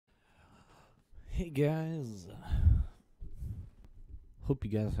Hey guys, hope you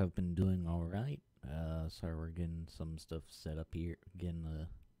guys have been doing alright. Sorry we're getting some stuff set up here, getting the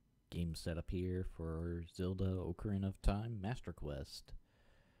game set up here for Zelda Ocarina of Time Master Quest.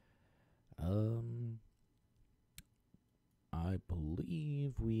 I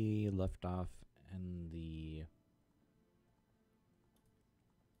believe we left off in the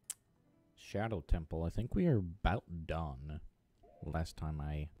Shadow Temple. I think we are about done last time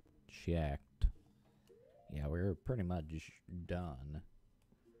I checked. Yeah, we're pretty much done.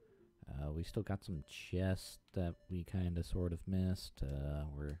 We still got some chests that we kind of sort of missed.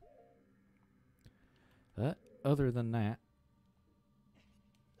 Other than that,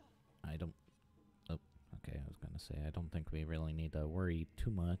 I don't... Oh, okay, I was going to say, I don't think we really need to worry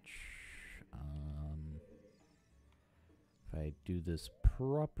too much. If I do this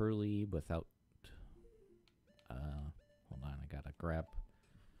properly without... hold on, I gotta grab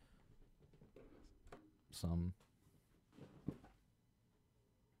some...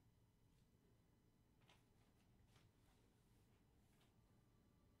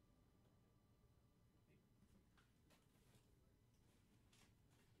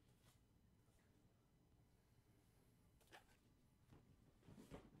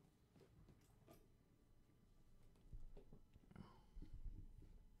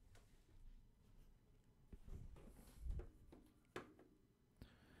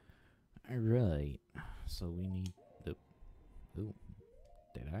 Alright, so we need the... Ooh,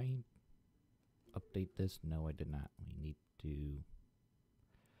 did I update this? No, I did not. We need to...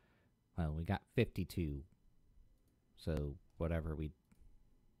 Well, we got 52. So, whatever we...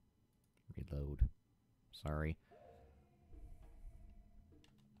 Reload. Sorry.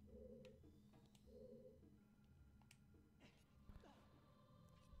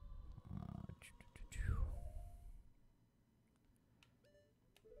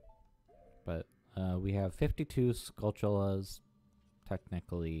 But we have 52 Skulltulas.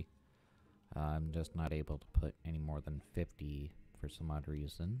 Technically, I'm just not able to put any more than 50 for some odd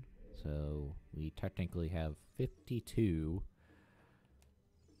reason. So we technically have 52.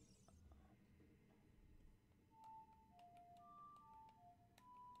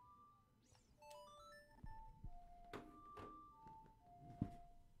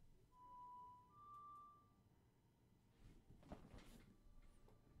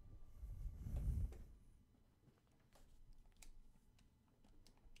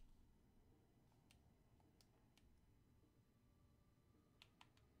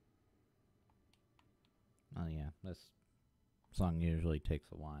 Oh yeah, this song usually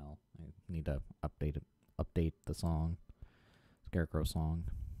takes a while. I need to update the song. Scarecrow song.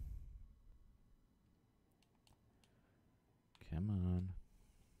 Come on.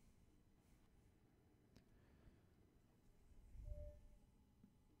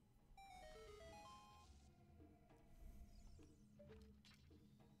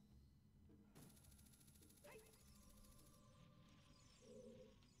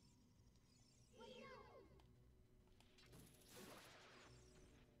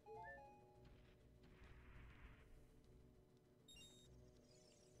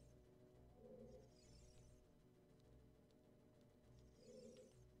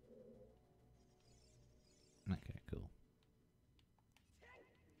 Okay, cool.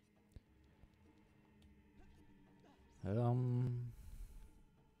 We're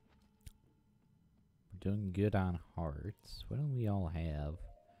doing good on hearts. What do we all have?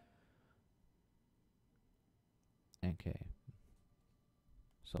 Okay.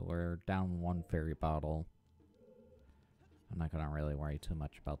 So we're down one fairy bottle. I'm not gonna really worry too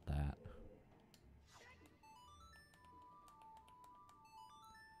much about that.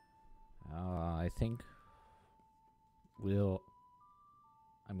 I think we'll...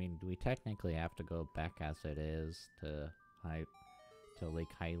 I mean, we technically have to go back as it is to Lake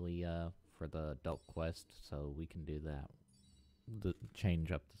Hylia for the adult quest, so we can do that.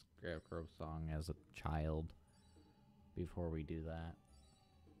 Change up the Scarecrow song as a child before we do that.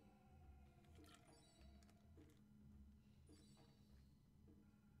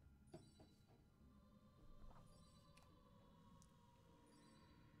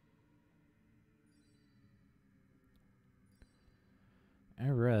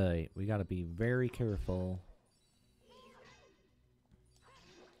 Alright, we gotta be very careful.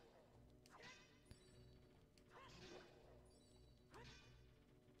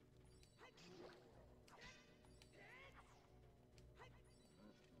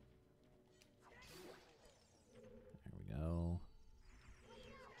 There we go.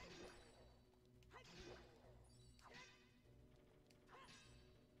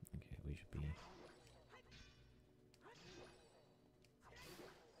 Okay, we should be...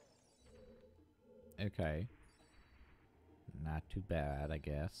 Okay. Not too bad, I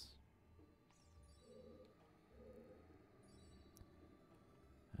guess.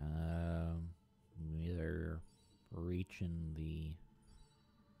 Either reaching the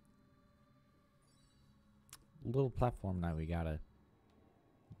little platform that we gotta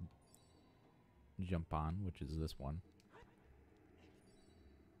jump on, which is this one.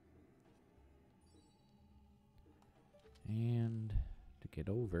 And to get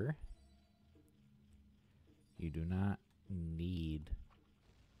over, you do not need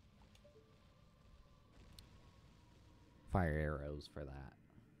fire arrows for that.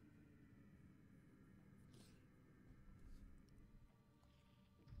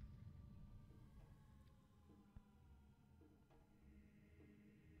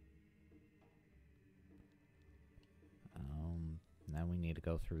 Now we need to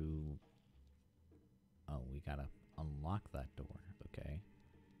go through... Oh, we gotta unlock that door. Okay.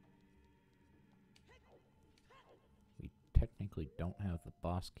 We technically don't have the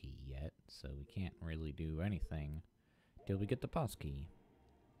boss key yet, so we can't really do anything till we get the boss key.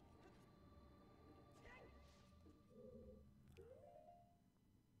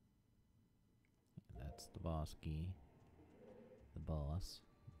 That's the boss key. The boss.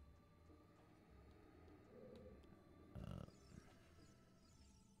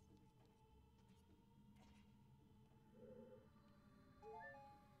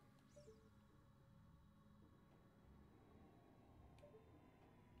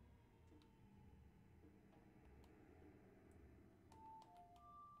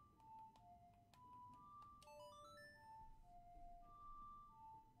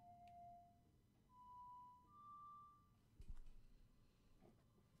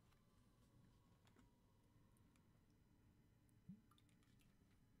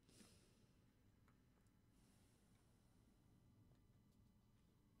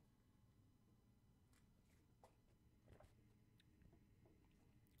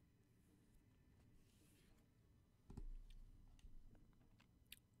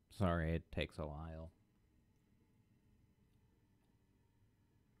 Sorry, it takes a while.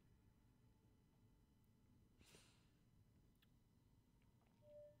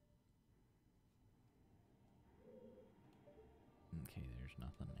 Okay, there's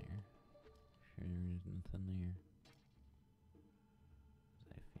nothing there. Sure there is nothing there.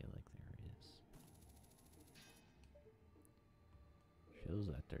 I feel like there is. Shows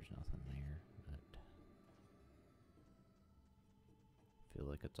that there's nothing there, but I feel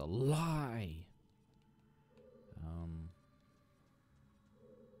like it's a lie.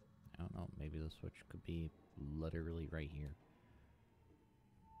 I don't know, maybe the switch could be literally right here.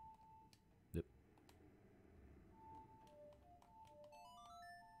 Yep.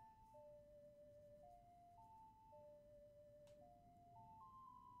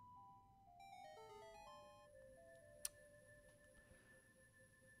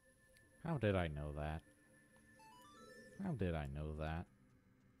 How did I know that? How did I know that?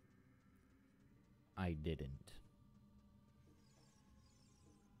 I didn't.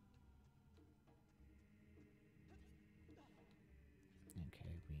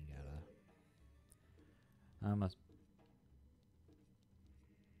 Okay, we gotta...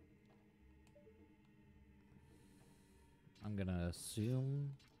 I'm gonna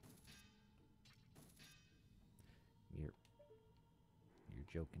assume you're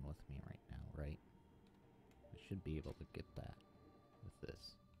joking with me right now, right? I should be able to get that with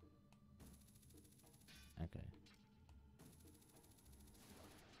this. Okay.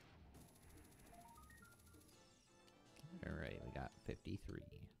 Alright, we got 53.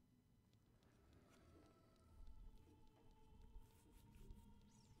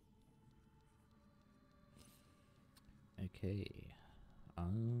 Okay.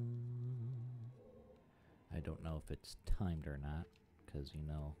 I don't know if it's timed or not, because, you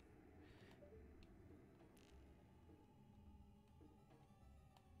know...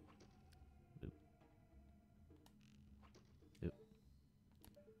 Oop. Oop.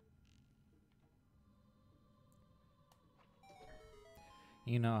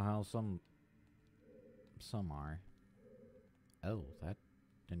 You know how some are. Oh, that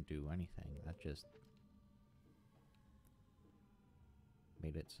didn't do anything. That just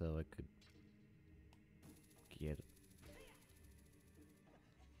made it so I could get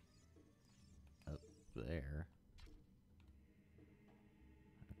up there.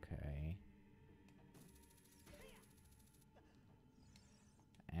 Okay.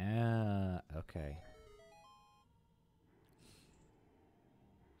 Okay.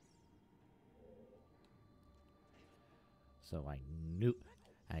 So I knew it.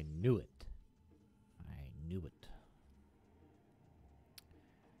 I knew it.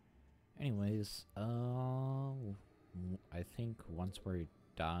 Anyways, I think once we're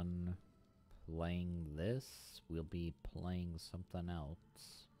done playing this, we'll be playing something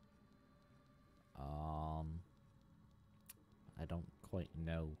else. I don't quite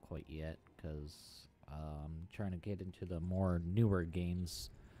know quite yet, because I'm trying to get into the more newer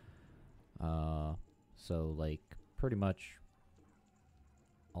games. So like pretty much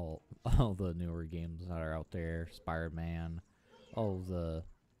all all the newer games that are out there, Spider-Man, all the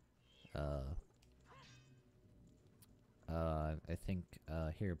I think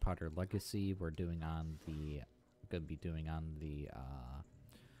Harry Potter Legacy we're doing on the gonna be doing on the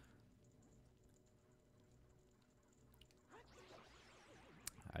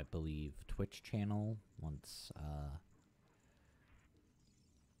I believe Twitch channel once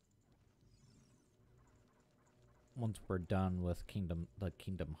once we're done with the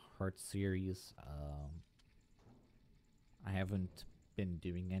Kingdom Hearts series. I haven't been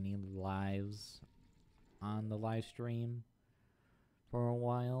doing any lives on the live stream for a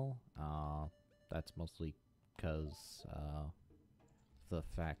while. That's mostly because the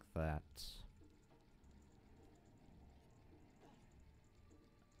fact that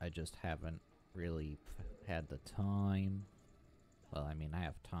I just haven't really had the time. Well, I mean, I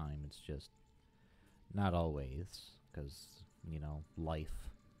have time, it's just not always, because, you know, life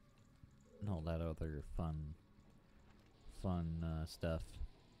and all that other fun stuff.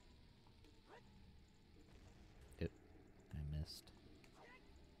 I missed.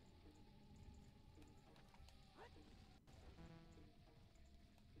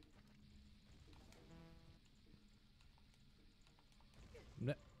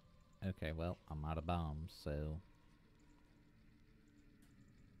 No. Okay, well, I'm out of bombs, so...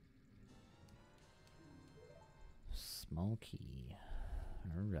 Small key.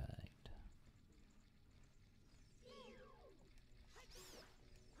 Alright.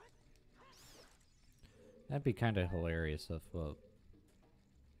 That'd be kind of hilarious if, no,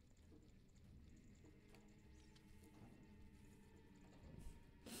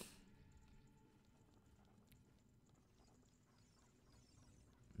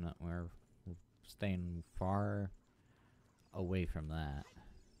 we're staying far away from that.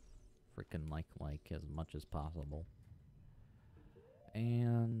 Freaking like as much as possible.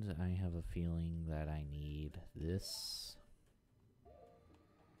 And I have a feeling that I need this.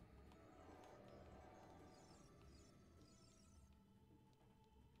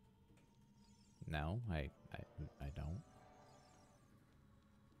 No, I don't.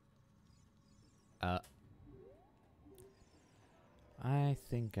 I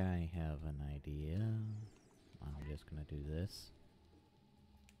think I have an idea. I'm just gonna do this.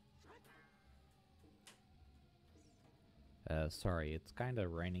 Sorry, it's kinda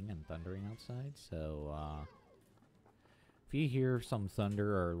raining and thundering outside, so, if you hear some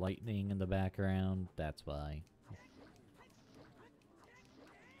thunder or lightning in the background, that's why.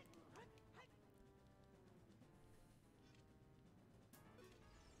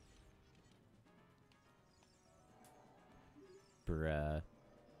 Bruh.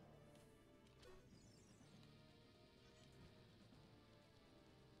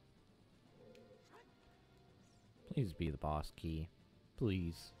 Please be the boss key.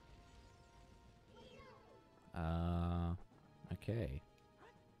 Please. Okay.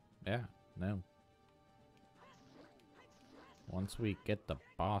 Yeah, no. Once we get the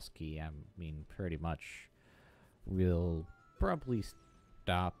boss key, I mean, pretty much, we'll probably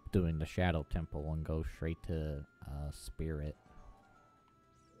stop doing the Shadow Temple and go straight to, Spirit.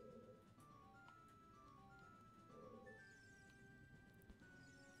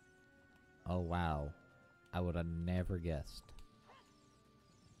 Oh, wow. I would have never guessed.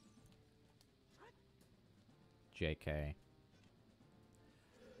 JK.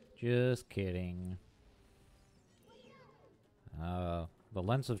 Just kidding. The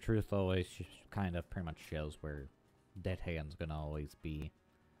lens of truth always kind of pretty much shows where Dead Hand's gonna always be.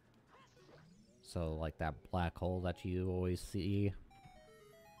 So, like that black hole that you always see,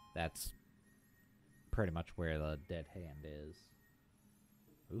 that's pretty much where the Dead Hand is.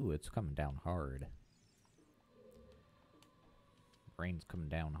 Ooh, it's coming down hard. Rain's coming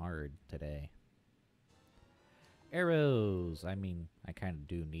down hard today. Arrows! I mean, I kind of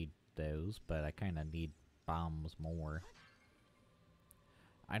do need those, but I kind of need bombs more.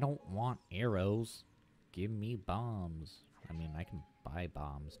 I don't want arrows. Give me bombs. I mean, I can buy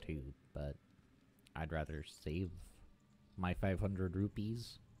bombs too, but I'd rather save my 500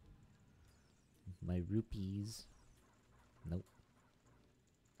 rupees. My rupees. Nope.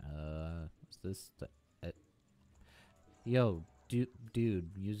 Is this the... Yo, dude,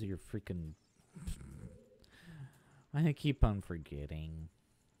 use your freaking... I keep on forgetting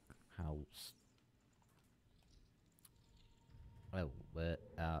how What?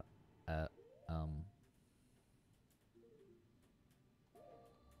 Uh, um.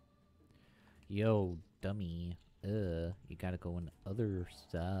 Yo, dummy. You gotta go on the other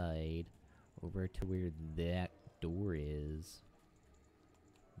side. Over to where that door is.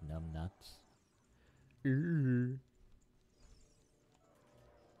 Numbnuts.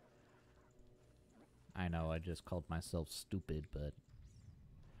 I know, I just called myself stupid, but...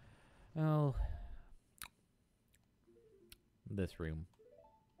 Oh... This room.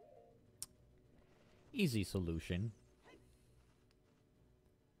 Easy solution.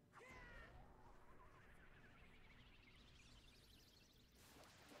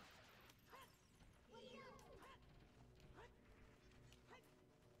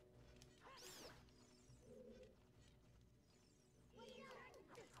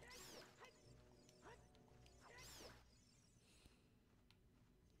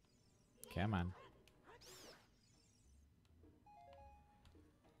 Come on.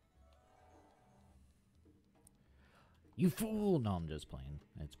 You fool! No, I'm just playing.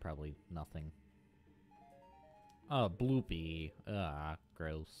 It's probably nothing. Oh, bloopy. Ah,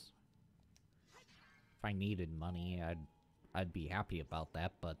 gross. If I needed money, I'd be happy about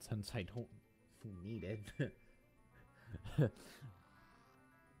that, but since I don't need it... it's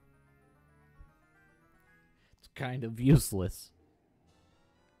kind of useless.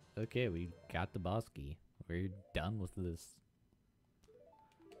 Okay, we got the boss key. We're done with this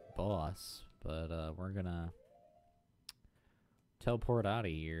boss, but we're gonna teleport out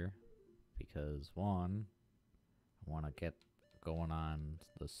of here because one, I want to get going on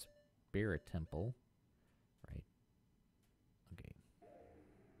the spirit temple, right? Okay.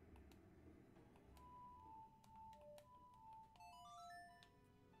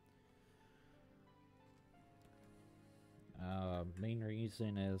 Main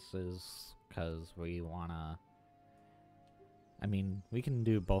reason is because we wanna. I mean, we can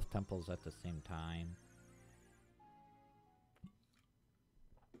do both temples at the same time.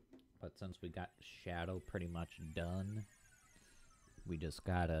 But since we got Shadow pretty much done, we just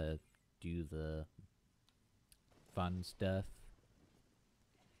gotta do the fun stuff,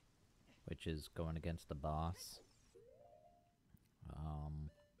 which is going against the boss.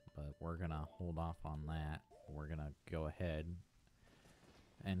 But we're gonna hold off on that. We're gonna go ahead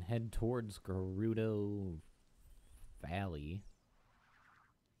and head towards Gerudo Valley.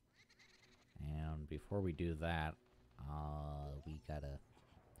 And before we do that,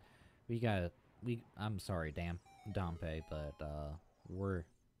 I'm sorry, Dompe, but we're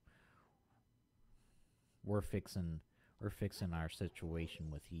fixing our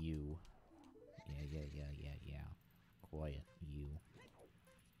situation with you. Yeah. Quiet, you.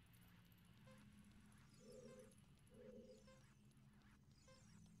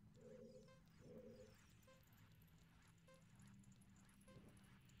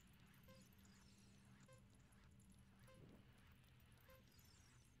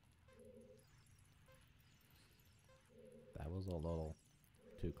 That was a little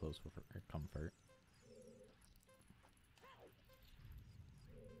too close for comfort.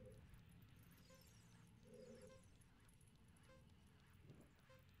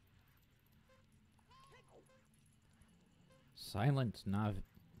 Silence,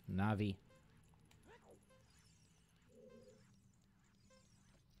 Navi.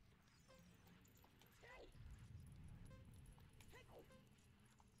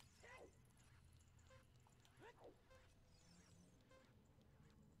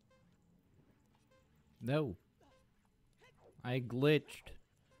 No. I glitched.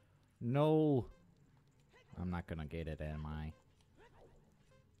 No. I'm not gonna get it, am I?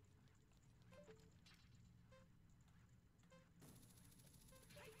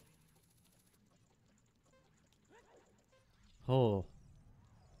 Oh.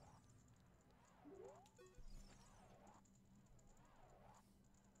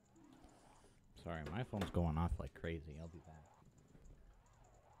 Sorry, my phone's going off like crazy. I'll be back.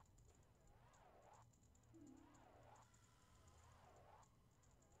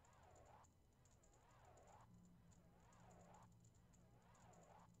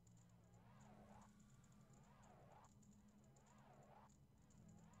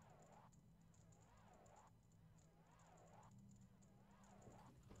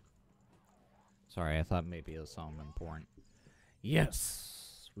 Sorry, I thought maybe it was something important.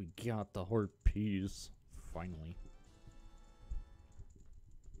 Yes! We got the heart piece. Finally.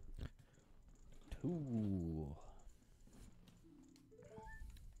 2.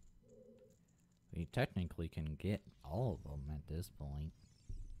 We technically can get all of them at this point.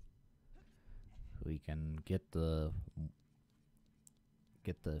 We can get the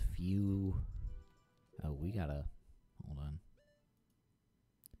few... Oh, we gotta... Hold on.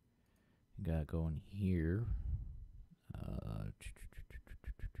 Gotta go in here.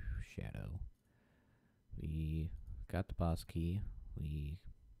 Shadow. We got the boss key. We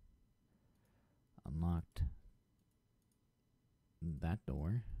unlocked that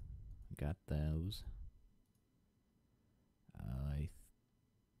door. Got those. I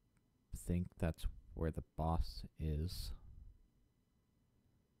think that's where the boss is.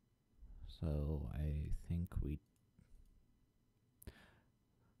 So I think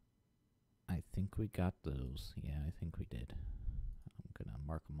we got those. Yeah, I think we did. I'm gonna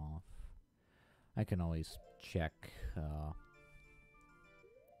mark them off. I can always check.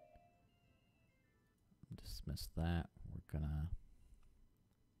 Dismiss that. We're gonna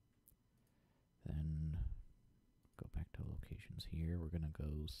then go back to locations here. We're gonna go.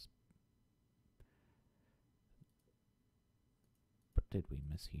 What did we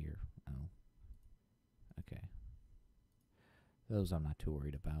miss here? Oh. Okay. Those I'm not too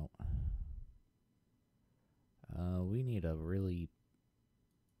worried about. We need a really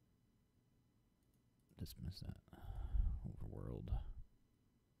dismiss that overworld.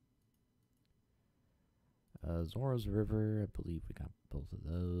 Zora's River, I believe we got both of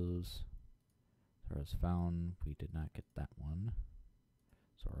those. Zora's Fountain, we did not get that one.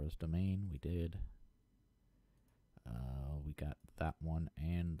 Zora's Domain, we did. We got that one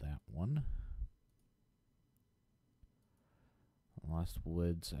and that one. Lost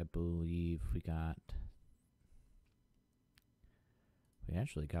Woods, I believe we got. We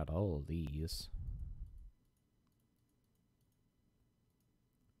actually got all of these.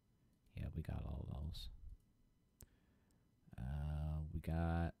 Yeah, we got all of those. We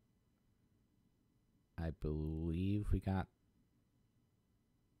got. I believe we got.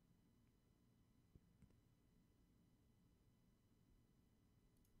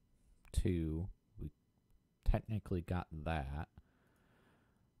 Two. We technically got that.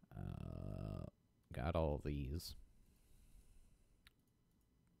 Got all of these.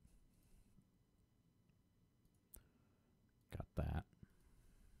 Got that.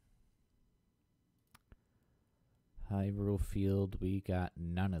 Hyrule Field, we got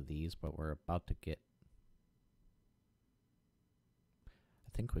none of these, but we're about to get. I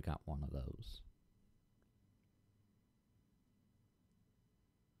think we got one of those.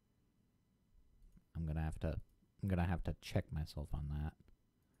 I'm gonna have to check myself on that.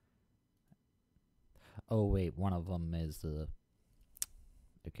 Oh wait, one of them is the.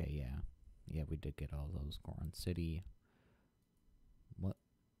 Okay, yeah, we did get all those. Goron City. What?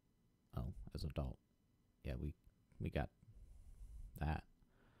 Oh, as adult. Yeah, we got that.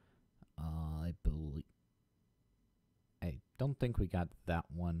 I believe. I don't think we got that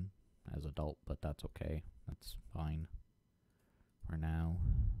one as adult, but that's okay. That's fine for now.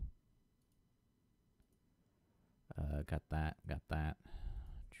 Got that.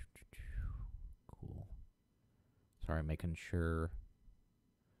 Cool. Sorry, making sure.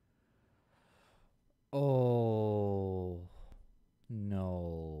 Oh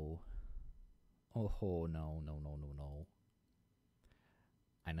no. Oh no.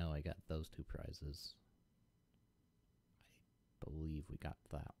 I know I got those two prizes. I believe we got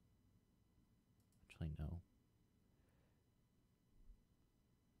that. Actually, no.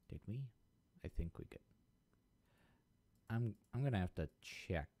 Did we? I think we did. I'm gonna have to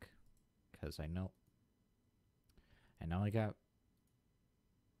check, because I know I got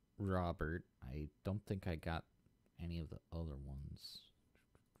Robert. I don't think I got any of the other ones.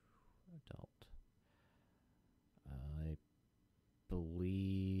 Adult. I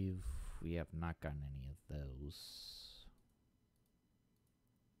believe we have not gotten any of those.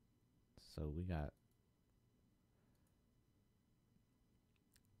 So we got.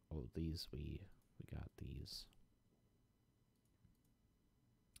 Oh, these we got these.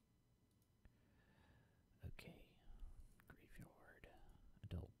 Okay. Graveyard.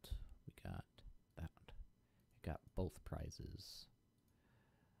 Adult. We got that. We got both prizes.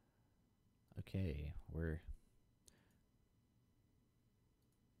 Okay, we're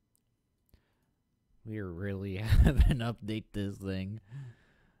really having to update this thing.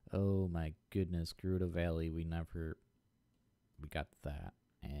 Oh my goodness, Gerudo Valley, we got that.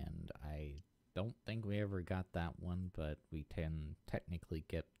 And I don't think we ever got that one, but we can technically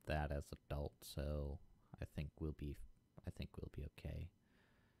get that as adult, so I think we'll be okay.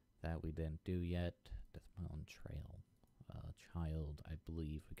 That we didn't do yet. Death Mountain Trail. Child, I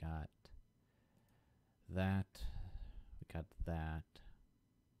believe we got that. We got that.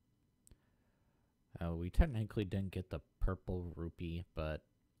 We technically didn't get the purple rupee, but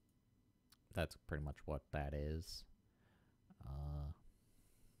that's pretty much what that is.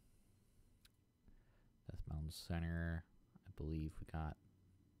 Death Mountain Center, I believe we got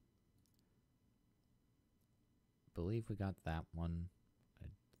believe we got that one. I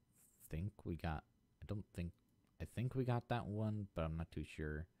think we got... I think we got that one, but I'm not too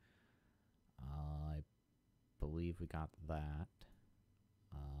sure. I believe we got that.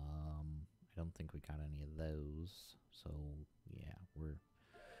 I don't think we got any of those. So, yeah, we're...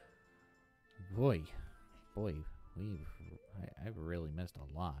 Boy, I've really missed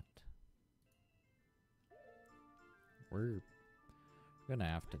a lot. We're gonna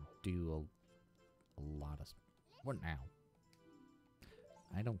have to do a lot of... What now?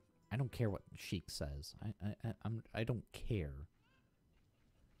 I don't care what Sheik says. I don't care.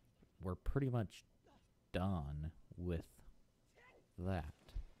 We're pretty much done with that.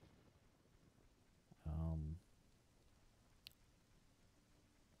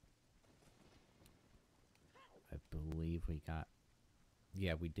 I believe we got...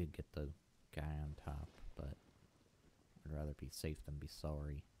 Yeah, we did get the guy on top, but I'd rather be safe than be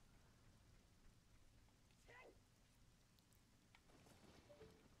sorry.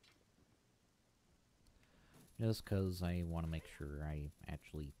 Just because I want to make sure I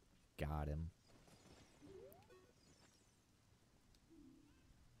actually got him.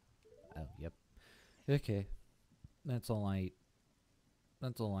 Oh, yep. Okay. That's all I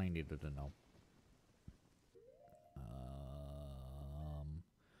needed to know.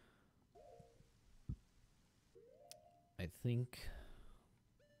 I think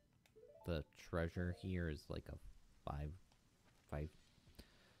the treasure here is like a I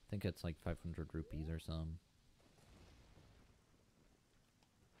think it's like 500 rupees or something.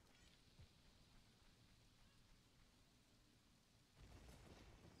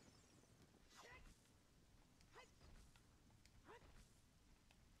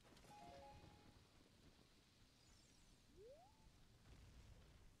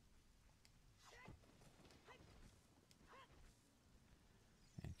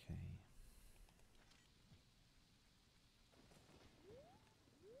 Okay.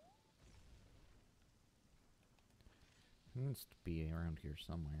 It needs to be around here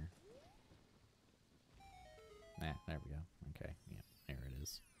somewhere. Ah, there we go. Okay, yeah, there it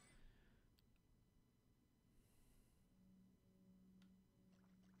is.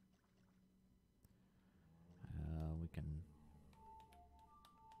 We can...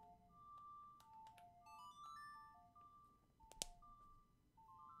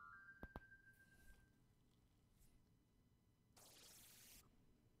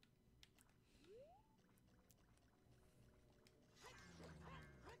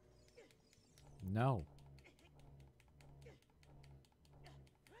 No.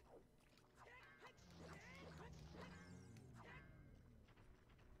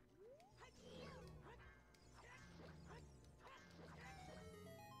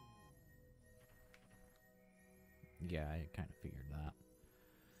 Yeah, I kind of figured that.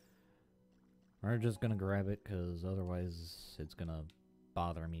 We're just gonna grab it, because otherwise it's gonna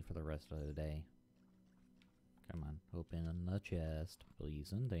bother me for the rest of the day. Come on, open the chest,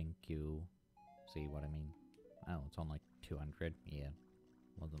 please and thank you. See what I mean? Oh, it's on like 200. Yeah,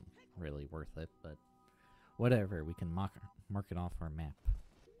 wasn't really worth it, but whatever. We can mark it off our map.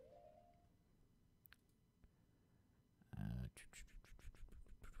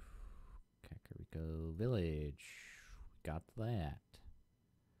 Kakariko Village. Got that.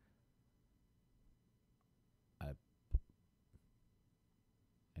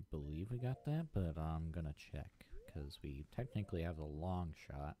 I believe we got that, but I'm gonna check, because we technically have a long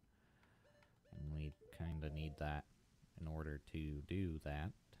shot, and we kind of need that in order to do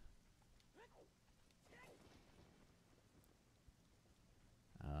that.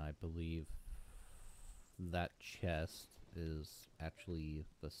 I believe that chest is actually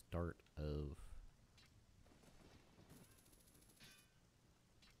the start of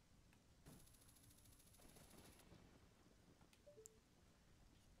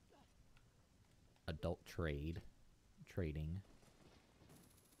adult trading.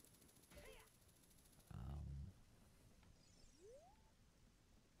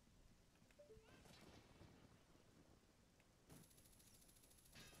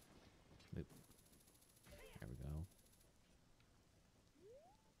 There we go.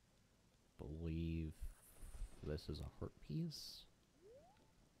 Believe this is a heart piece.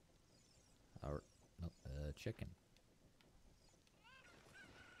 Or nope, chicken.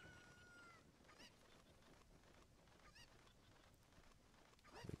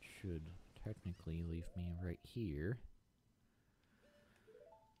 Which should technically leave me right here.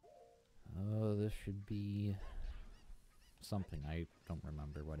 Oh, this should be something. I don't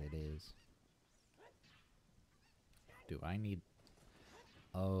remember what it is. Do I need...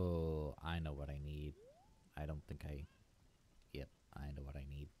 Oh, I know what I need. I don't think I... Yep, I know what I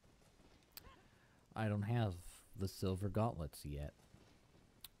need. I don't have the silver gauntlets yet.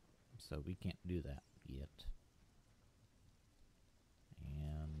 So we can't do that yet.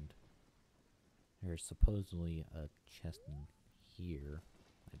 And there's supposedly a chest in here.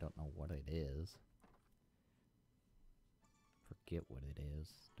 I don't know what it is. Forget what it is,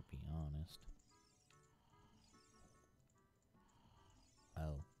 to be honest.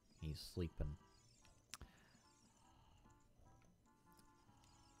 Oh, he's sleeping.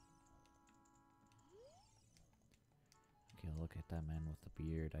 Okay, look at that man with the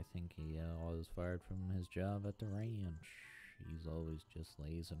beard. I think he was fired from his job at the ranch. He's always just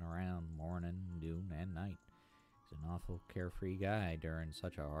lazing around morning, noon, and night. He's an awful carefree guy during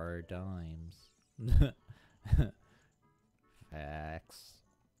such a hard times. Facts.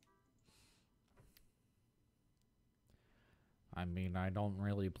 I mean, I don't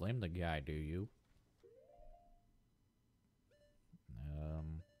really blame the guy, do you?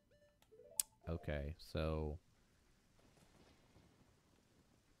 Okay, so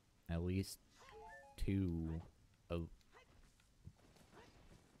at least of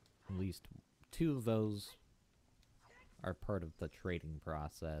at least two of those are part of the trading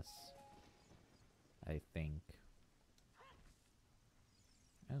process, I think.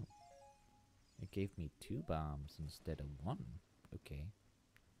 Oh. It gave me 2 bombs instead of 1. Okay.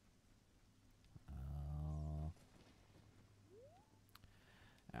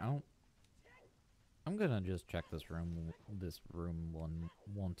 I'm gonna just check this room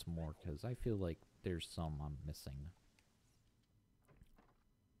once more, because I feel like there's some I'm missing.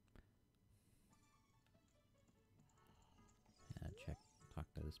 Talk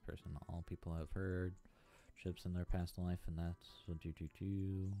to this person. All people have heard ships in their past life, and that's what do.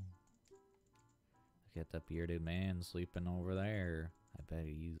 Look at that bearded man sleeping over there. I bet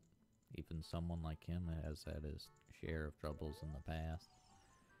even someone like him has had his share of troubles in the past.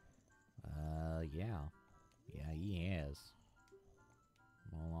 Yeah. Yeah, he has.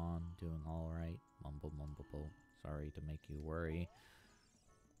 Molon, doing alright. Mumble, mumble. Sorry to make you worry.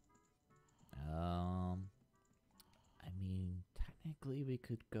 I mean, technically we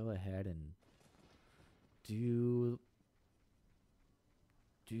could go ahead and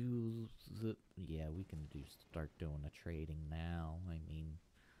yeah, we can start doing the trading now. I mean,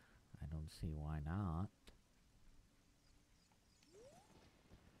 I don't see why not.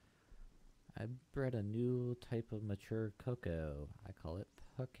 I bred a new type of mature cocoa. I call it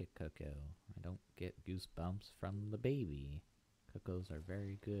pocket cocoa. I don't get goosebumps from the baby. Cocos are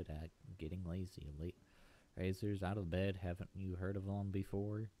very good at getting lazy. Raisers out of bed, haven't you heard of them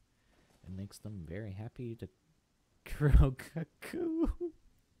before? It makes them very happy to grow cuckoo.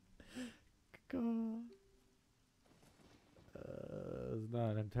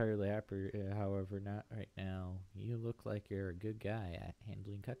 Not entirely happy, however, not right now. You look like you're a good guy at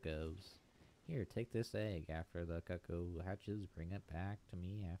handling cuckoos. Here, take this egg. After the cuckoo hatches, bring it back to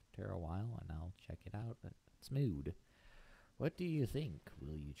me after a while, and I'll check it out at its mood. What do you think?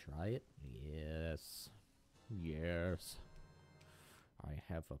 Will you try it? Yes. Yes. I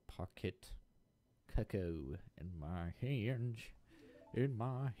have a pocket cuckoo in my hands. In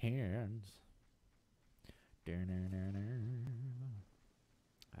my hands.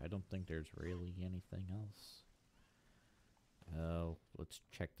 I don't think there's really anything else. Oh, let's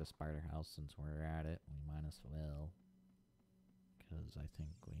check the spider house since we're at it. We might as well. Because I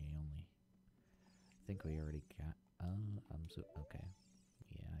think we already got, okay.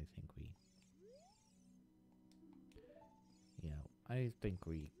 Yeah, I think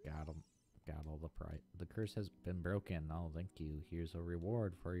we got all the prize. The curse has been broken. Oh, thank you. Here's a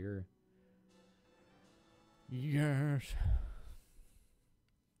reward for your... Yes.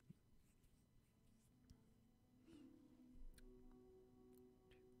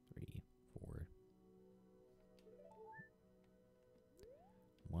 3, 4.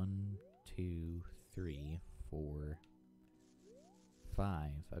 1, 2, 3, 4,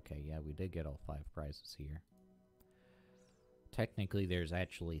 5. Okay, yeah, we did get all 5 prizes here. Technically, there's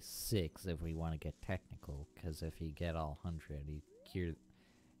actually 6 if we want to get technical, because if you get all 100,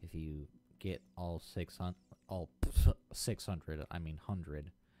 if you get all 600, I mean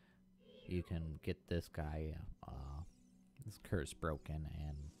 100, you can get this guy, this curse broken,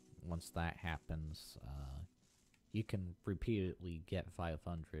 and once that happens, you can repeatedly get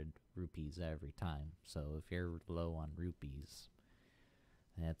 500 rupees every time. So if you're low on rupees,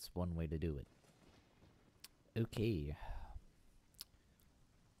 that's one way to do it. Okay.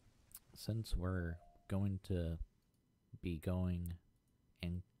 Since we're going to be going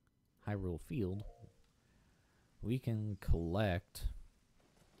in Hyrule Field, we can collect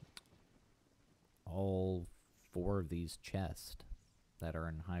all 4 of these chests that are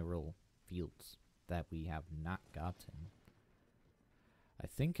in Hyrule Fields that we have not gotten. I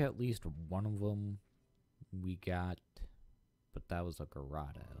think at least one of them we got, but that was a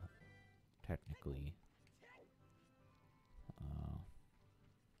Grotto, technically.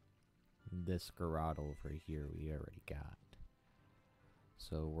 This Grotto over here we already got.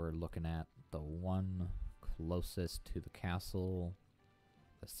 So we're looking at the one closest to the castle,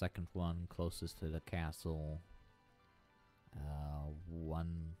 the second one closest to the castle,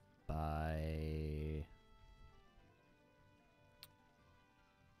 one by,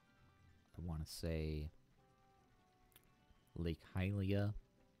 I want to say, Lake Hylia. I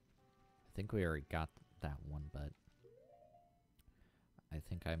think we already got that one, but I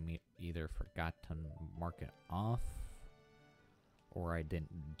think I either forgot to mark it off, or I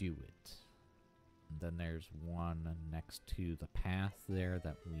didn't do it. And then there's one next to the path there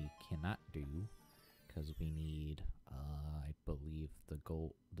that we cannot do, because we need, I believe, the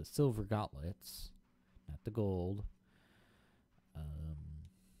silver gauntlets, not the gold.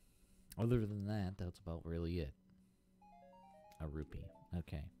 Other than that, that's about really it. A rupee.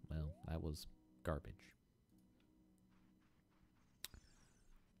 Okay, well, that was garbage.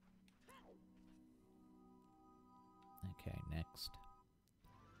 Okay, next.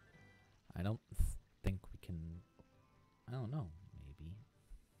 I don't think we can... I don't know, maybe.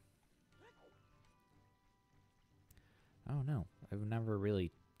 I don't know. I've never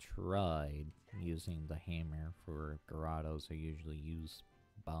really tried using the hammer for Grottos. I usually use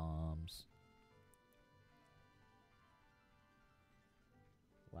bombs.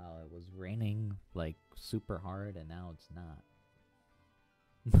 Wow, it was raining, like, super hard, and now it's not.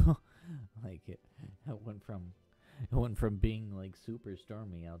 Like, it went from being, like, super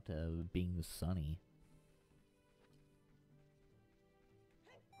stormy out to being sunny.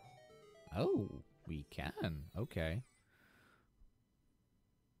 Oh, we can. Okay.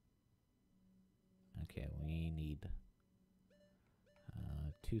 Okay, we need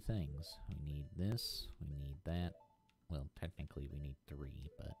two things. We need this, we need that. Well, technically we need 3,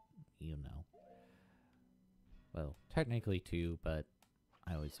 but you know. Well, technically 2, but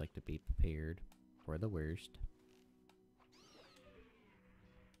I always like to be prepared for the worst.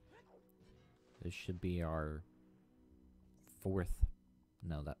 This should be our 4th.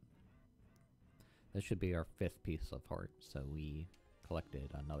 No, this should be our 5th piece of heart. So we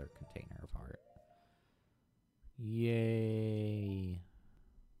collected another container of heart. Yay!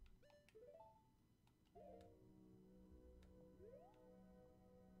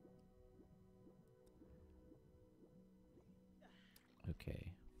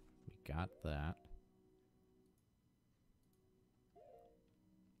 Okay, we got that.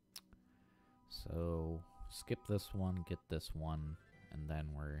 So, skip this one, get this one, and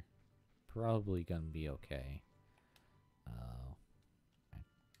then we're probably gonna be okay.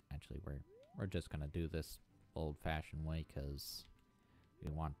 Actually, we're just gonna do this old-fashioned way, because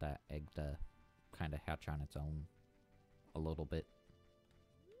we want that egg to kind of hatch on its own a little bit.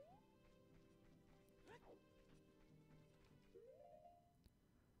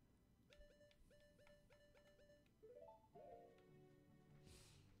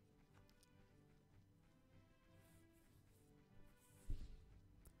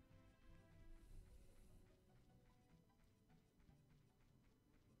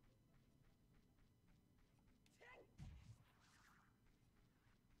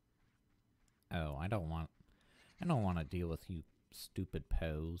 Oh, I don't want to deal with you stupid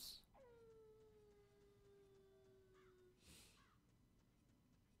pose.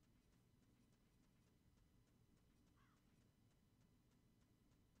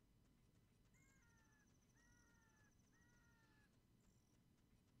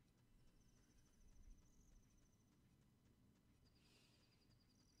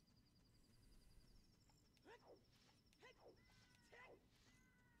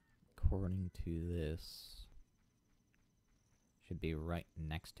 According to this, should be right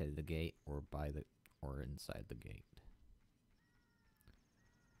next to the gate or inside the gate.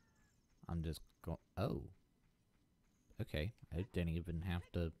 I'm just going. Oh, okay. I didn't even have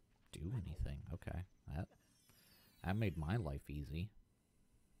to do anything. Okay, that made my life easy.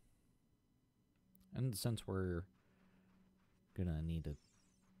 And since we're gonna need to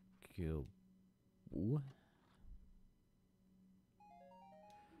go. Ooh.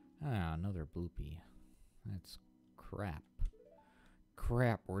 Ah, another bloopy. That's crap.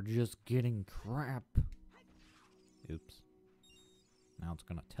 Crap, we're just getting crap. Oops. Now it's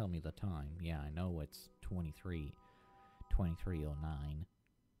gonna tell me the time. Yeah, I know it's 23:09.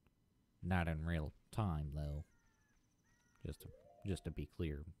 Not in real time, though. Just to be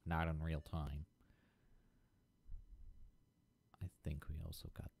clear, not in real time. I think we also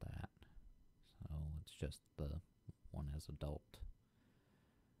got that. Oh, it's just the one as adult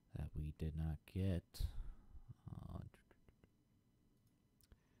that we did not get.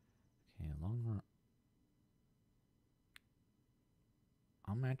 Okay, long run.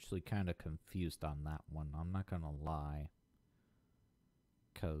 I'm actually kind of confused on that one. I'm not gonna lie.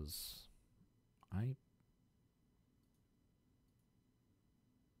 Because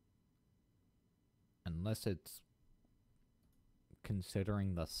unless it's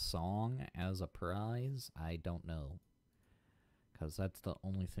considering the song as a prize, I don't know. Because that's the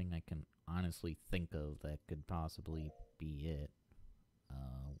only thing I can honestly think of that could possibly be it.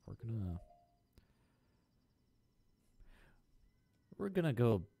 We're gonna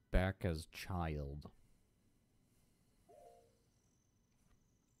go back as child.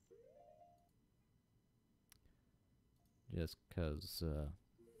 Just cause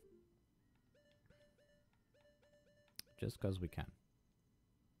we can.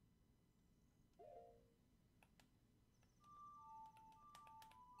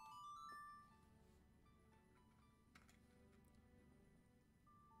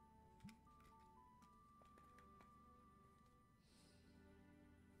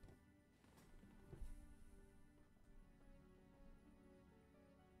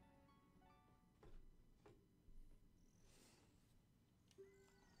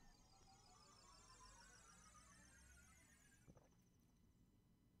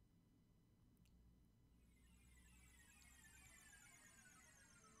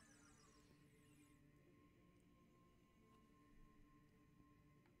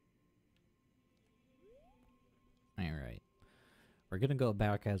 Alright. We're gonna go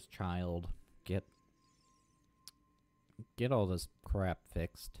back as child, get all this crap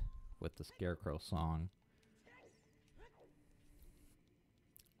fixed with the Scarecrow song.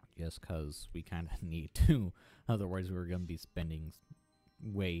 Just cause we kinda need to, otherwise we're gonna be spending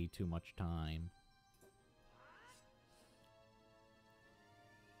way too much time.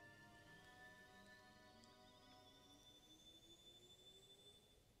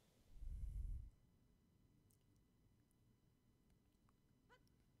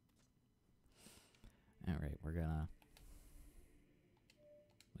 Alright, we're gonna...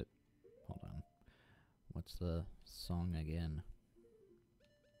 hold on. What's the song again?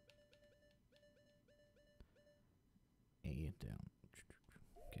 A down.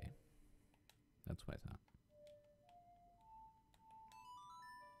 Okay. That's what I thought.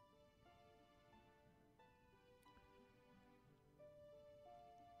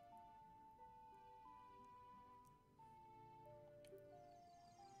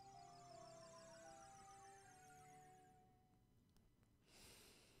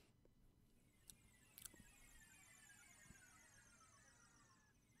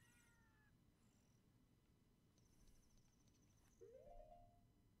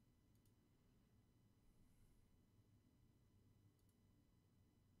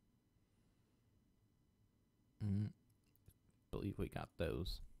 Believe we got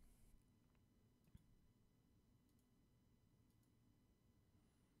those.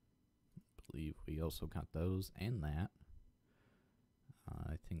 Believe we also got those and that.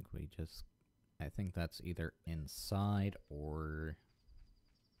 I think that's either inside or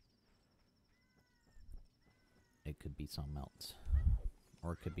it could be something else.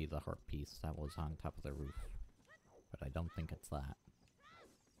 Or it could be the heart piece that was on top of the roof. But I don't think it's that.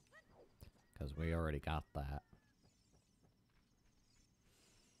 Because we already got that.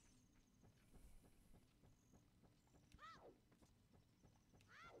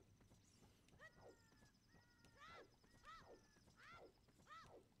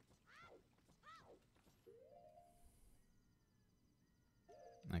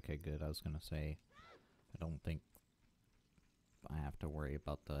 Okay, good. I was gonna say, I don't think I have to worry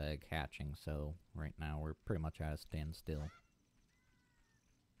about the egg hatching, so right now we're pretty much at a standstill.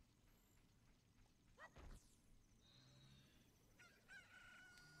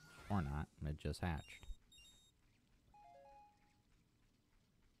 Or not, it just hatched.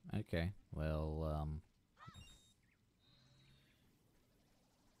 Okay, well,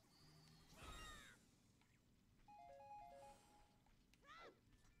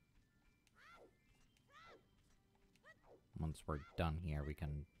 once we're done here, we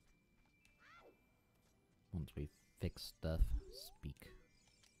can... once we fix stuff, speak.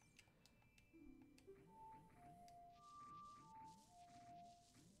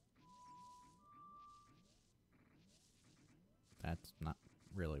 That's not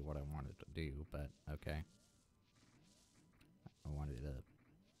really what I wanted to do, but okay. I wanted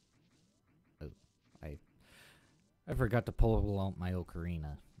to... oh, I forgot to pull out my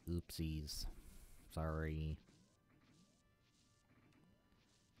ocarina. Oopsies. Sorry.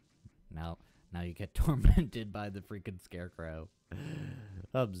 Now Now you get tormented by the freaking scarecrow.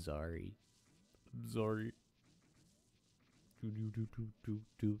 I'm sorry. I'm sorry. Do do do do do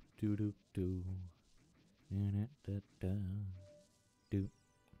do do do do. Do.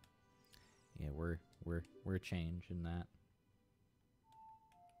 Yeah, we're changing that.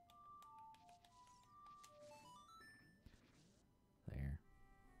 There.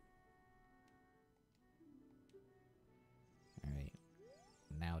 All right.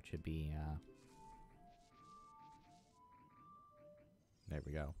 Now it should be there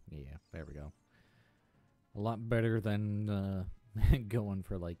we go. Yeah, there we go. A lot better than going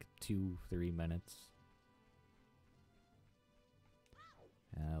for like 2-3 minutes.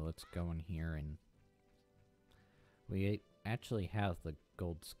 Let's go in here and we actually have the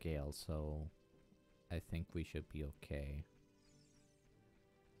gold scale, so I think we should be okay.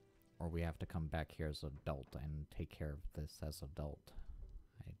 Or we have to come back here as adult and take care of this as adult.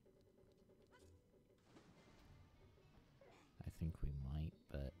 I think we might,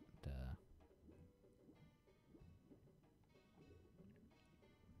 but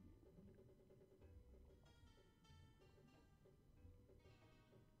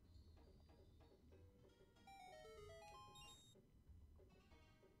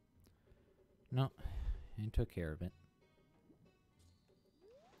no, I took care of it.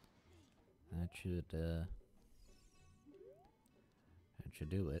 That should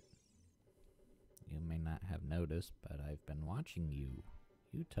do it. You may not have noticed, but I've been watching you.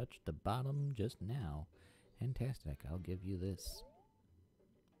 You touched the bottom just now. Fantastic, I'll give you this.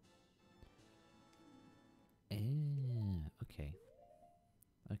 Okay.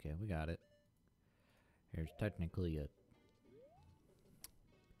 Okay, we got it. There's technically a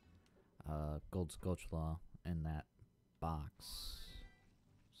gold sculpture in that box.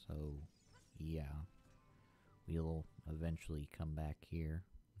 So, yeah. We'll eventually come back here.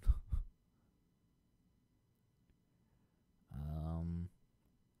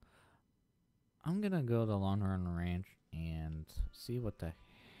 I'm gonna go to Long Run Ranch and see what the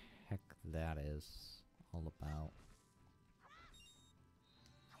heck that is all about.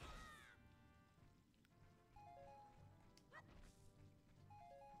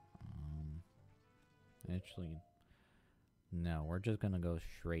 Actually, no, we're just gonna go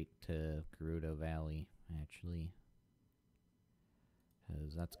straight to Gerudo Valley, actually.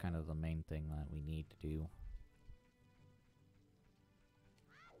 Because that's kind of the main thing that we need to do.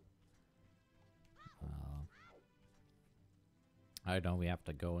 I know we have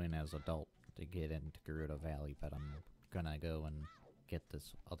to go in as adult to get into Gerudo Valley, but I'm gonna go and get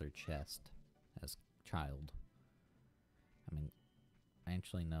this other chest as child. I mean,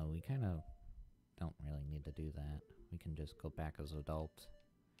 actually no, we kind of don't really need to do that. We can just go back as adult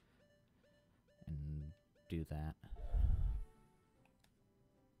and do that.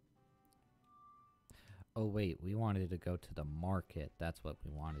 Oh wait, we wanted to go to the market. That's what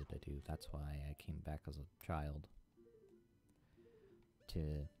we wanted to do. That's why I came back as a child.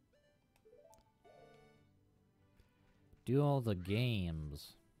 To do all the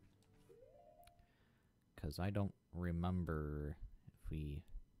games. 'Cause I don't remember if we...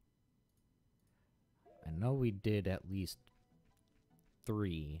 I know we did at least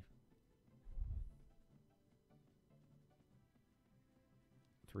 3.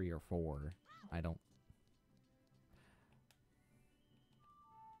 3 or 4. I don't...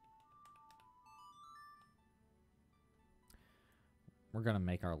 We're gonna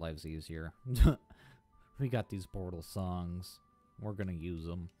make our lives easier. We got these portal songs. We're gonna use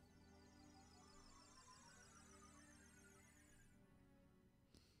them.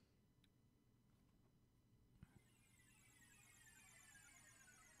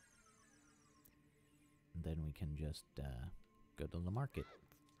 And then we can just go to the market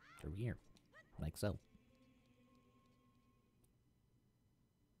through here, like so.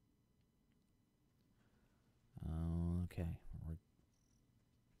 Okay, we're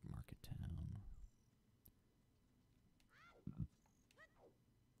Market Town.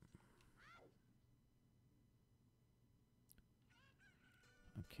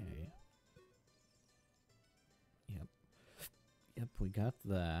 Okay. Yep. Yep, we got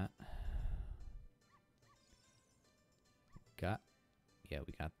that. Yeah,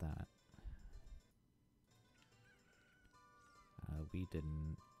 we got that. We did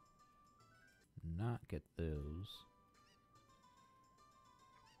not get those.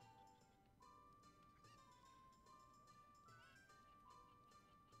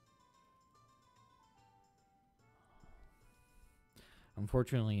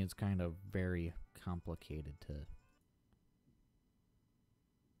 Unfortunately, it's kind of very complicated to...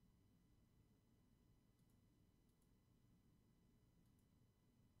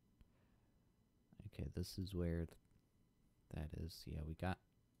 this is where that is. Yeah, we got...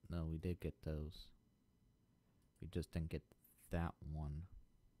 No, we did get those. We just didn't get that one,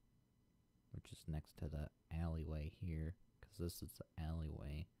 which is next to the alleyway here, because this is the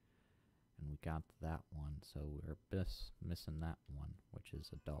alleyway. And we got that one, so we're just missing that one, which is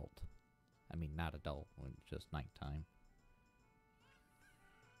adult. I mean, not adult, just nighttime.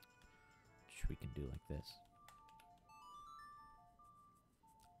 Which we can do like this.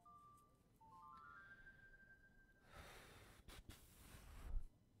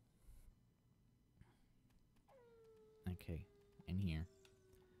 Okay, in here.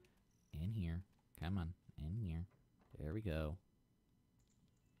 In here. Come on, in here. There we go.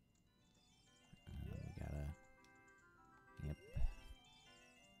 We gotta... Yep.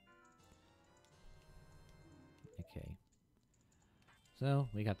 Okay. So,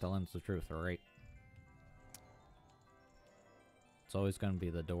 we got the lens of truth, alright? It's always gonna be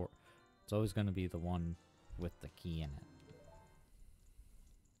the door. It's always gonna be the one with the key in it.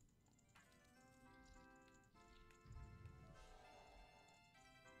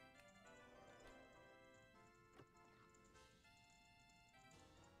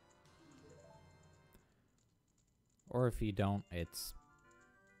 Or if you don't, it's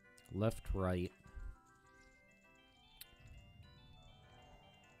left, right,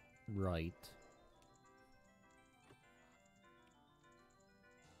 right,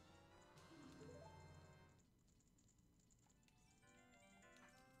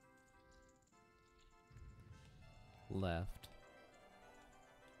 left,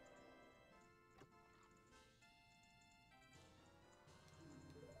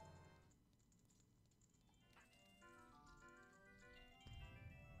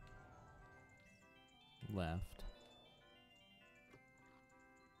 left,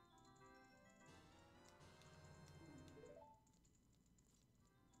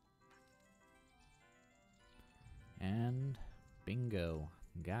 and bingo,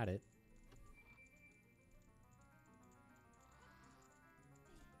 got it.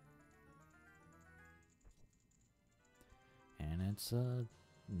 And it's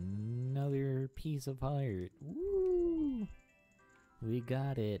another piece of heart. Woo! We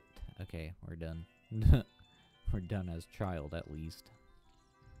got it. Okay, we're done. We're done as child, at least.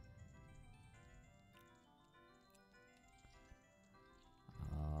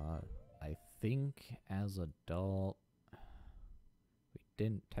 I think as adult, we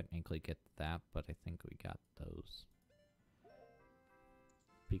didn't technically get that, but I think we got those.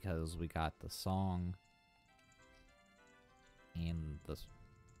 Because we got the song and the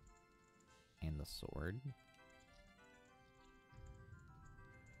sword.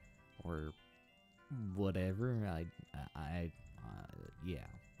 Or whatever. Yeah,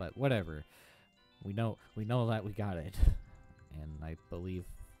 but whatever. We know that we got it. And I believe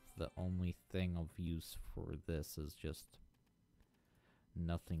the only thing of use for this is just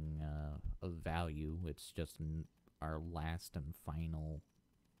nothing of value. It's just our last and final.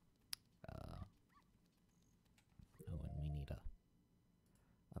 Oh, and we need to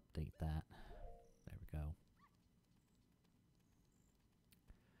update that. There we go.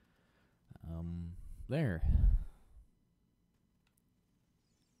 There.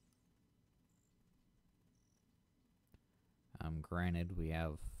 Granted, we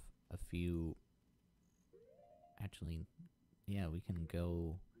have a few... Actually, yeah, we can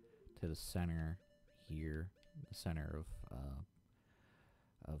go to the center here, the center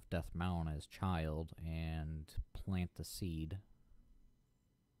of Death Mountain as child, and plant the seed,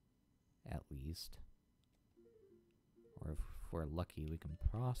 at least. Or if we're lucky, we can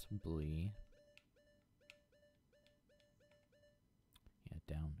possibly... Yeah,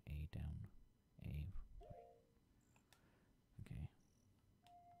 down A, down A. Okay.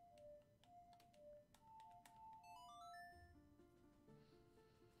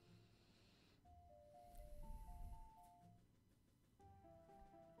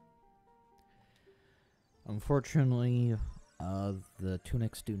 Unfortunately, the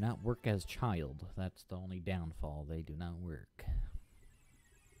tunics do not work as child. That's the only downfall. They do not work.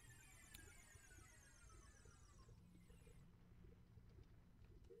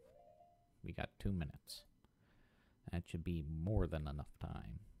 We got 2 minutes. That should be more than enough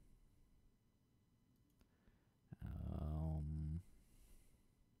time.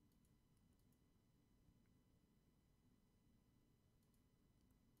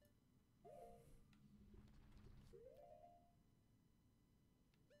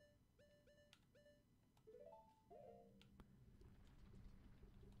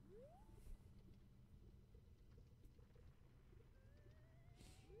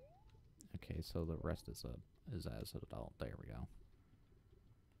 Okay, so the rest is as adult. There we go.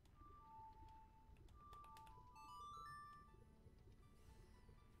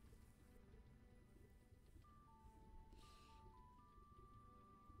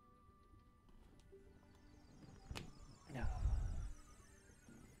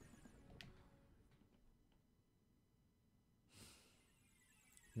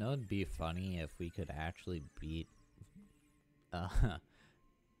 know it'd be funny if we could actually beat, uh,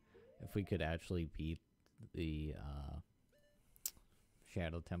 if we could actually beat the,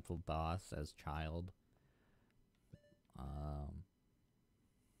 Shadow Temple boss as child.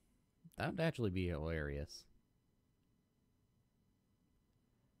 That would actually be hilarious.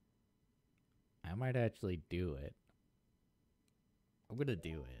 I might actually do it. I'm gonna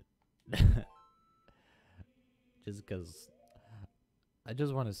do it. Just because I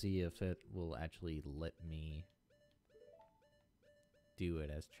just want to see if it will actually let me do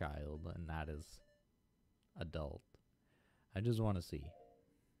it as child and not as adult. I just want to see.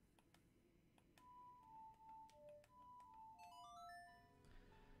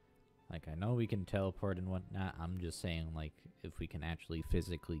 Like, I know we can teleport and whatnot. I'm just saying, like, if we can actually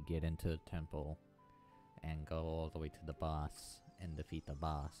physically get into a temple and go all the way to the boss and defeat the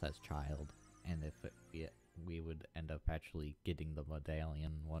boss as child, and if we would end up actually getting the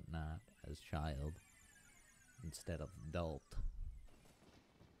medallion and whatnot as child instead of adult.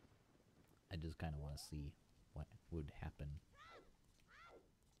 I just kind of want to see what would happen.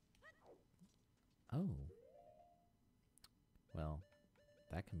 Oh. Well,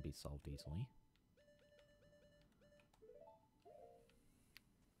 that can be solved easily.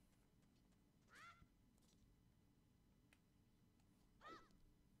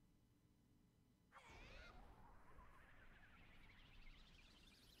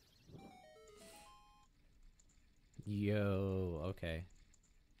 Yo, okay.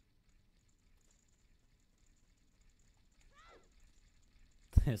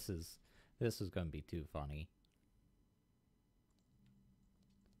 This is gonna be too funny.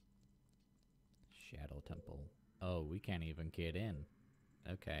 Shadow Temple. Oh, we can't even get in.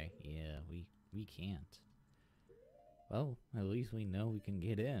 Okay, yeah, we can't. Well, at least we know we can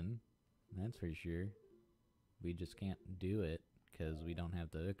get in. That's for sure. We just can't do it because we don't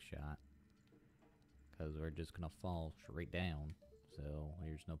have the hook shot. Because we're just gonna fall straight down. So,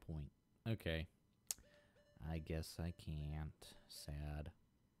 there's no point. Okay. I guess I can't. Sad.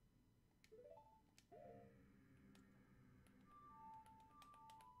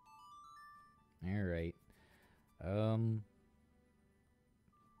 Alright.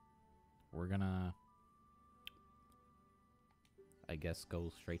 We're gonna, I guess, go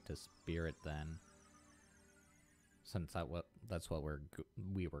straight to Spirit then. Since that's what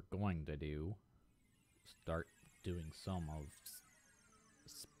we were going to do. Start doing some of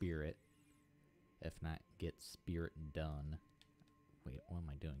Spirit. If not, get Spirit done. Wait, what am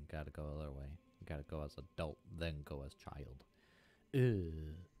I doing? Gotta go the other way. Gotta go as adult, then go as child.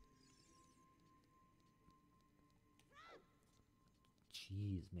 Ugh.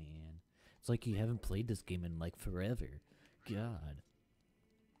 Jeez, man. It's like you haven't played this game in, like, forever. God.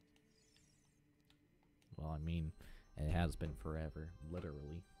 Well, I mean, it has been forever,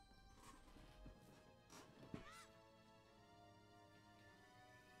 literally.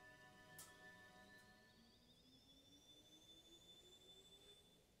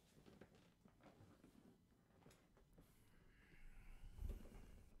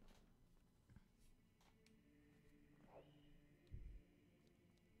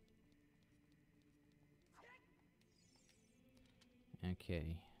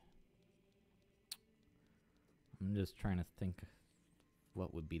 Okay. I'm just trying to think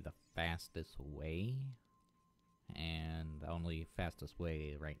what would be the fastest way. And the only fastest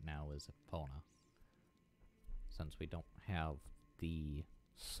way right now is Epona. Since we don't have the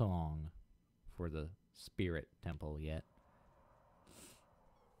song for the Spirit Temple yet.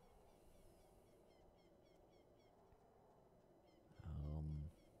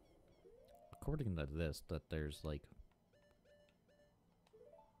 According to this, that there's like...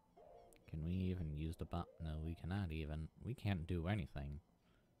 Can we even use the bot? No, we cannot even. We can't do anything.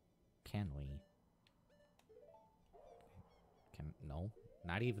 Can we? No?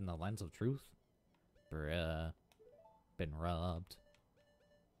 Not even the Lens of Truth? Bruh. Been robbed.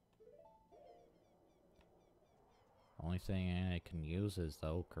 Only thing I can use is the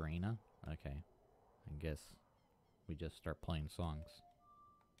ocarina? Okay. I guess we just start playing songs.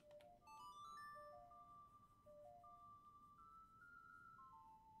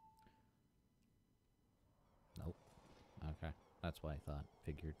 Nope. Okay. That's what I thought.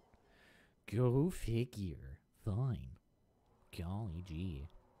 Figured. Go figure. Fine. Golly gee.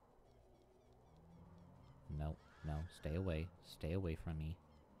 Nope. No. Stay away. Stay away from me.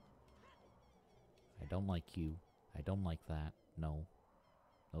 I don't like you. I don't like that. No.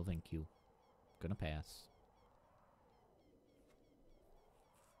 No thank you. Gonna pass.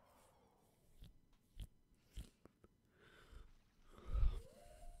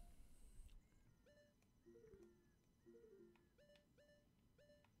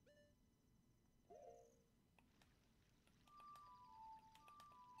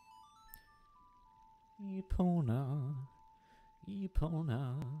 Epona.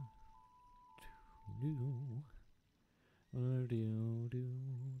 Epona. Do. Do. Do.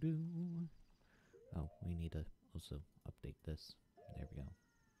 Do. Oh, we need to also update this. There we go.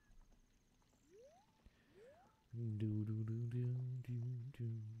 Do, do, do, do, do, do.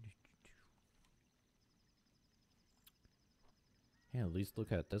 Yeah, at least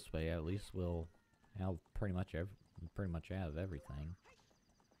look at it this way. At least we'll have pretty much have everything.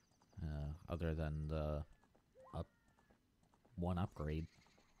 Other than the one upgrade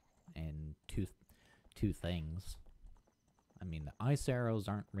and two things. I mean, the ice arrows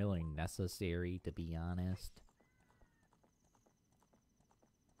aren't really necessary, to be honest.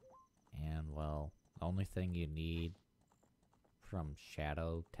 And, well, the only thing you need from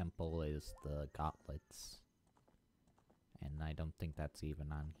Shadow Temple is the gauntlets. And I don't think that's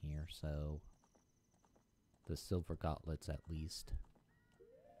even on here, so... The silver gauntlets, at least.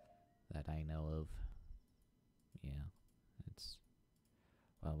 That I know of. Yeah, it's...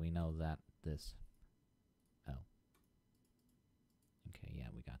 Well, we know that this... Oh. Okay, yeah,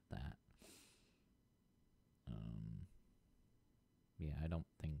 we got that. Yeah, I don't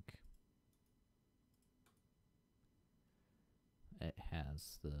think... It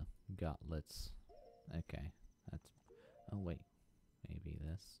has the gauntlets. Okay, that's... Oh, wait. Maybe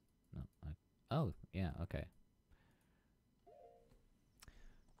this? No, oh, yeah, okay.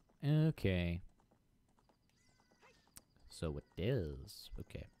 Okay. So it is.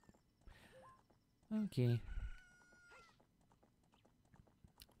 Okay. Okay.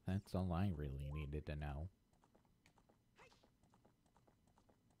 That's all I really needed to know.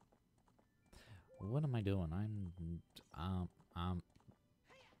 What am I doing? I'm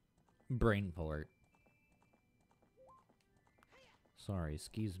brain fart. Sorry,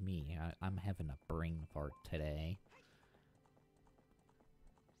 excuse me. I'm having a brain fart today.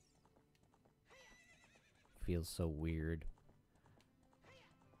 Feels so weird.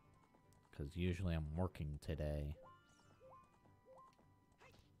 'Cause usually I'm working today.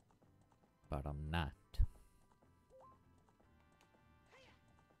 But I'm not.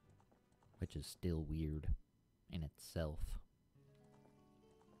 Which is still weird in itself.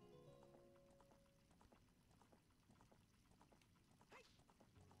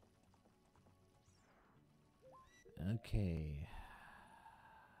 Okay.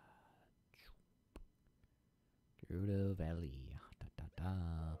 Gerudo Valley. Da da da.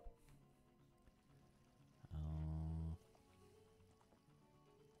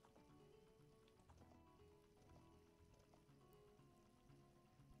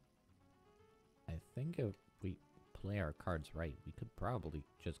 I think if we play our cards right, we could probably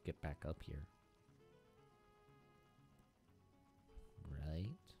just get back up here. Right?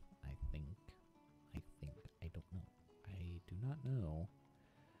 I think. I don't know. I do not know.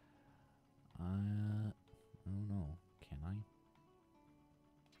 I don't know. Can I?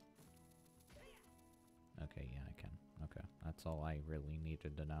 Okay, yeah, I can. Okay, that's all I really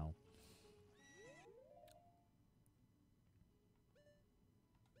needed to know.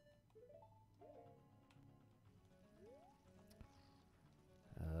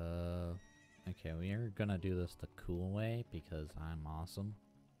 Okay, we are gonna do this the cool way because I'm awesome.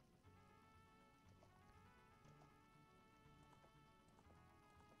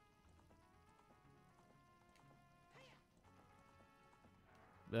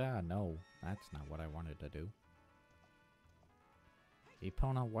 Ah, no, that's not what I wanted to do.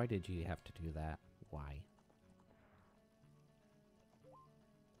 Epona, why did you have to do that? Why?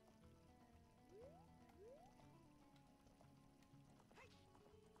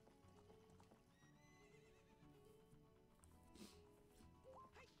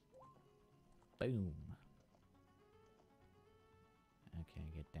 Boom. Okay,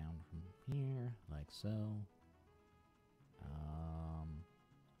 get down from here, like so.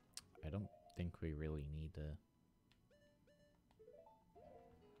 I don't think we really need to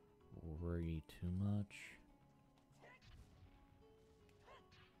worry too much.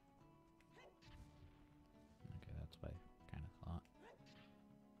 Okay, that's what I kind of thought.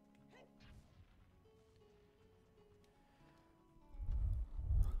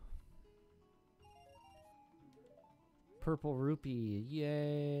 Purple rupee,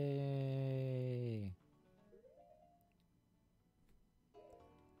 yay!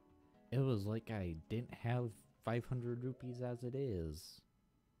 It was like I didn't have 500 rupees as it is.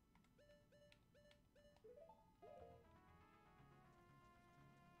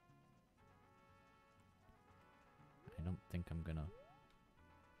 I don't think I'm gonna...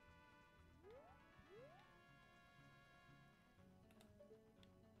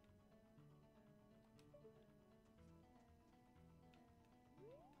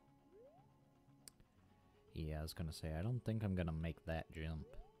 Yeah, I was gonna say, I don't think I'm gonna make that jump.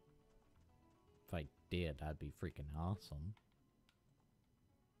 If I did, that'd be freaking awesome.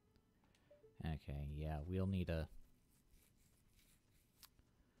 Okay, yeah, we'll need to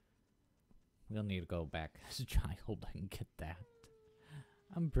go back as a child and get that.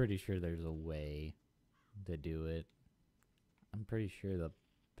 I'm pretty sure there's a way to do it. I'm pretty sure the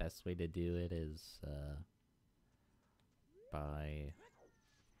best way to do it is, by...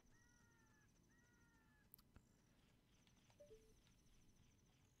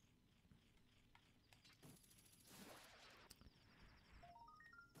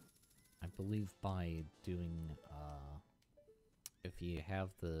 I believe by doing, if you have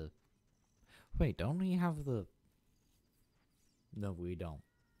the... Wait, don't we have the... No, we don't.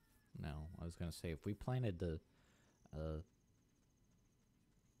 No, I was gonna say, if we planted the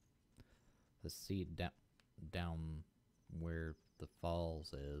seed down where the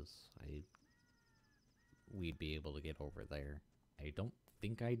falls is, we'd be able to get over there. I don't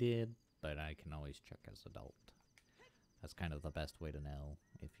think I did, but I can always check as adult. That's kind of the best way to know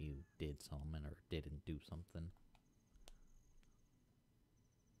if you did something or didn't do something.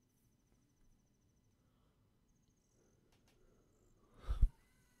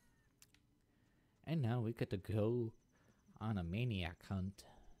 And now we get to go on a maniac hunt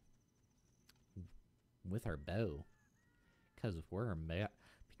with our bow. Because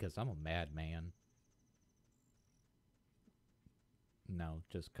because I'm a madman. No,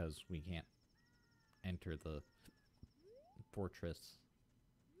 just because we can't enter the fortress.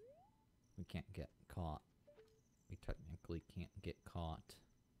 We can't get caught. We technically can't get caught.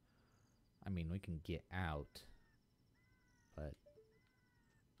 I mean, we can get out, but...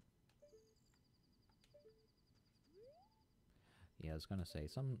 Yeah, I was gonna say,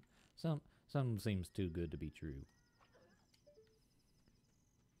 some seems too good to be true.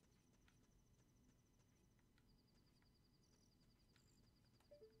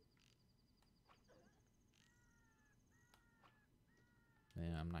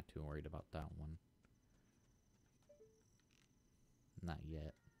 Yeah, I'm not too worried about that one. Not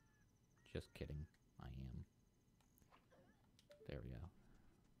yet. Just kidding. I am. There we go.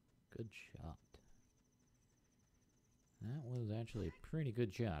 Good shot. That was actually a pretty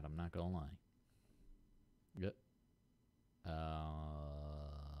good shot, I'm not gonna lie. Yep.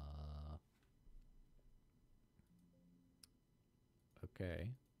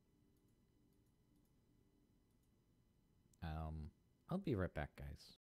 Okay. I'll be right back, guys.